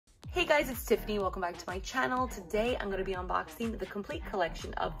Hey guys, it's Tiffany. Welcome back to my channel. Today I'm going to be unboxing the complete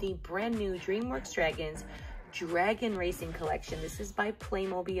collection of the brand new DreamWorks Dragons Dragon Racing Collection. This is by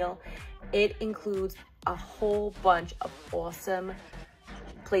Playmobil. It includes a whole bunch of awesome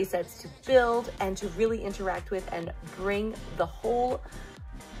playsets to build and to really interact with and bring the whole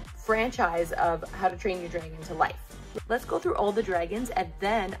franchise of How to Train Your Dragon to life. Let's go through all the dragons, and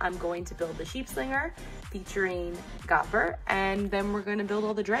then I'm going to build the sheep slinger featuring Gopper, and then we're going to build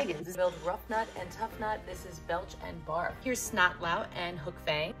all the dragons. Build Rough Nut and Tough Nut. This is Belch and Bark. Here's Snotlout and Hook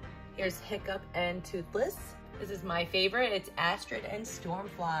Fang. Here's Hiccup and Toothless. This is my favorite. It's Astrid and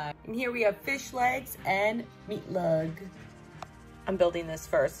Stormfly. And here we have Fish Legs and Meat Lug. I'm building this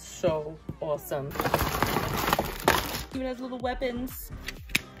first. So awesome. Even has little weapons.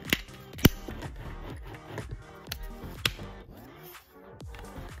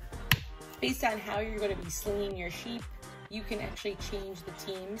 Based on how you're going to be slinging your sheep, you can actually change the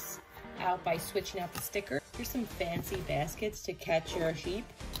teams out by switching out the sticker. Here's some fancy baskets to catch your sheep.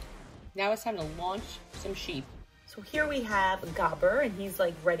 Now it's time to launch some sheep. So here we have Gopper, and he's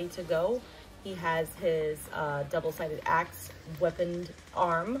like ready to go. He has his double-sided axe weaponed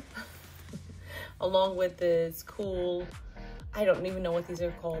arm, along with this cool, I don't even know what these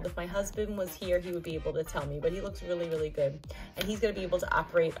are called. If my husband was here, he would be able to tell me, but he looks really, really good. And he's gonna be able to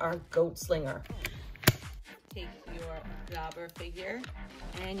operate our goat slinger. Take your Gopper figure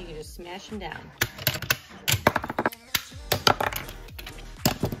and you can just smash him down.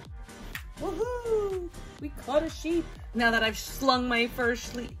 Woohoo! We caught a sheep. Now that I've slung my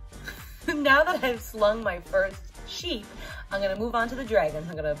first sheep, I'm gonna move on to the dragons.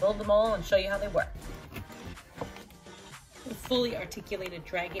 I'm gonna build them all and show you how they work. Fully articulated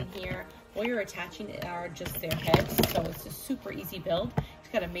dragon here. All you're attaching are just their heads, so it's a super easy build.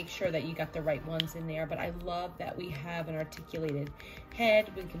 Just gotta make sure that you got the right ones in there, but I love that we have an articulated head.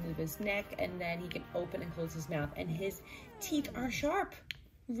 We can move his neck, and then he can open and close his mouth, and his teeth are sharp.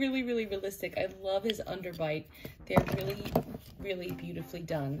 Really, really realistic. I love his underbite. They're really, really beautifully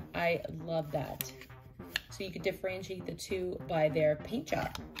done. I love that. So you could differentiate the two by their paint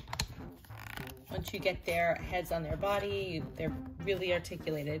job. Once you get their heads on their body, they're really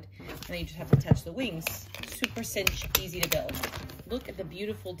articulated, and then you just have to touch the wings. Super cinch, easy to build. Look at the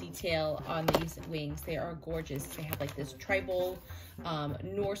beautiful detail on these wings. They are gorgeous. They have like this tribal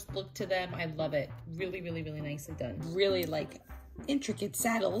Norse look to them. I love it. Really, really, really nicely done. Really like intricate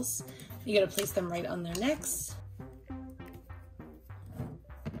saddles. You gotta place them right on their necks.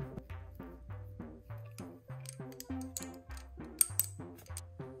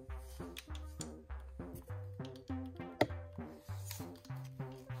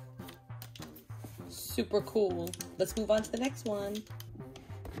 Super cool. Let's move on to the next one.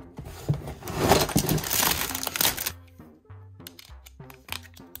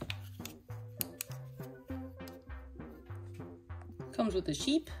 Comes with the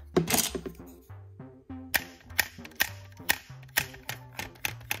sheep.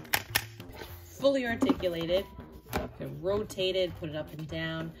 Fully articulated. You can rotate it, put it up and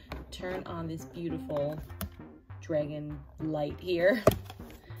down, turn on this beautiful dragon light here.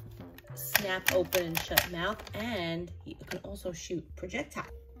 Snap open and shut mouth, and you can also shoot projectile.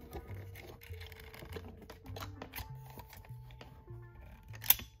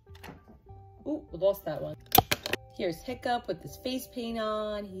 Ooh, we lost that one. Here's Hiccup with his face paint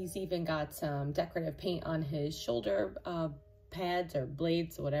on. He's even got some decorative paint on his shoulder pads or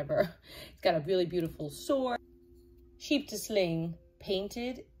blades or whatever. He's got a really beautiful sword. Sheep to sling,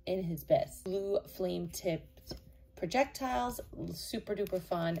 painted in his best. Blue flame tipped projectiles, super duper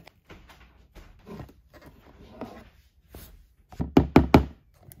fun.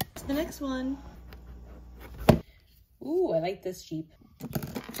 The next one. Ooh, I like this sheep.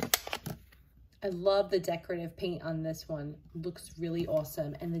 I love the decorative paint on this one. Looks really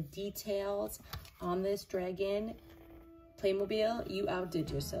awesome. And the details on this dragon, Playmobil, you outdid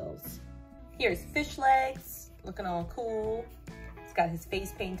yourselves. Here's Fish Legs, looking all cool. He's got his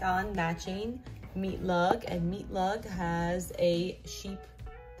face paint on, matching. Meat Lug, and Meat Lug has a sheep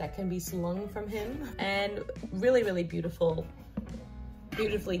that can be slung from him. And really, really beautiful.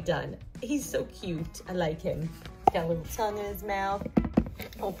 Beautifully done. He's so cute. I like him. Got a little tongue in his mouth,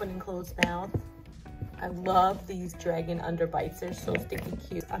 open and closed mouth. I love these dragon underbites. They're so stinking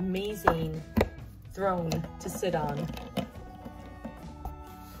cute. Amazing throne to sit on.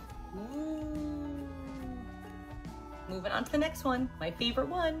 Ooh. Moving on to the next one, my favorite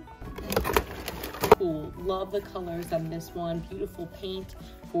one. Cool. Love the colors on this one. Beautiful paint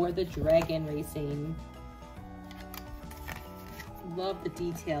for the dragon racing. Love the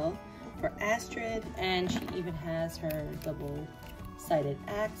detail for Astrid, and she even has her double sided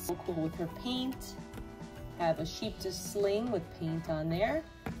axe. So cool with her paint. Have a sheep to sling with paint on there.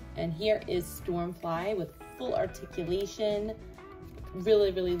 And here is Stormfly with full articulation.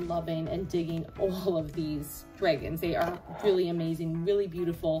 Really, really loving and digging all of these dragons. They are really amazing, really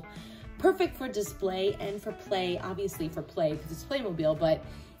beautiful. Perfect for display and for play, obviously for play because it's Playmobil, but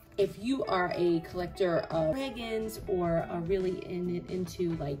if you are a collector of dragons or are really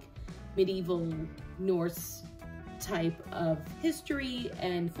into like medieval Norse type of history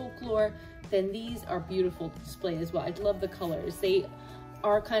and folklore, then these are beautiful to display as well. I love the colors. They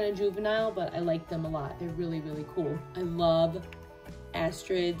are kind of juvenile, but I like them a lot. They're really, really cool. I love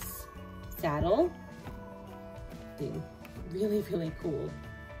Astrid's saddle. Really, really cool.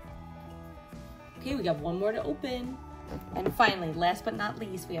 Okay, we got one more to open. And finally, last but not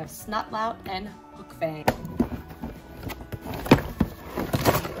least, we have Snotlout and Hookfang.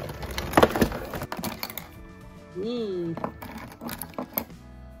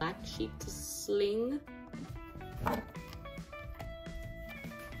 Black sheep to sling.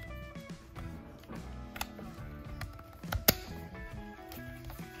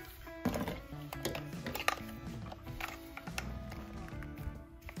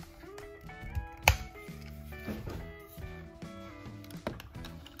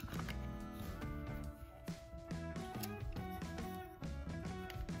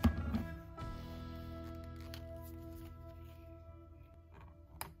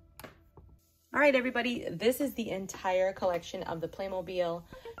 All right, everybody, this is the entire collection of the Playmobil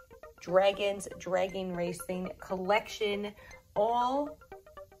Dragons Dragon Racing collection. All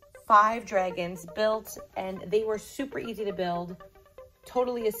 5 dragons built, and they were super easy to build.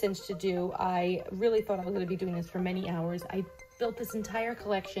 Totally a cinch to do. I really thought I was going to be doing this for many hours. I built this entire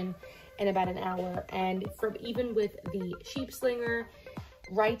collection in about an hour, and from even with the sheep slinger,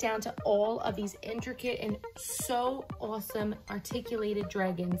 right down to all of these intricate and so awesome articulated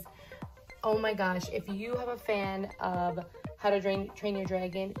dragons. Oh my gosh, if you have a fan of how to train your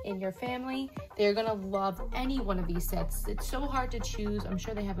dragon in your family, they're gonna love any one of these sets. It's so hard to choose. I'm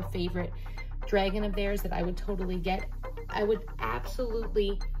sure they have a favorite dragon of theirs that I would totally get. I would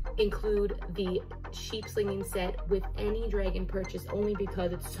absolutely include the sheep slinging set with any dragon purchase only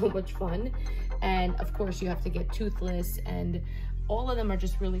because it's so much fun. And of course you have to get Toothless, and all of them are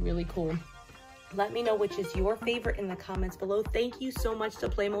just really, really cool. Let me know which is your favorite in the comments below. Thank you so much to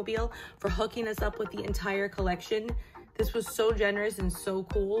Playmobil for hooking us up with the entire collection. This was so generous and so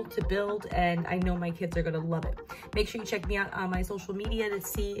cool to build, and I know my kids are gonna love it. Make sure you check me out on my social media to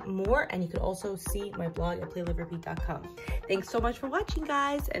see more, and you can also see my blog at playliverepeat.com. Thanks so much for watching,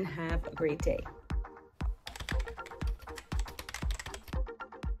 guys, and have a great day.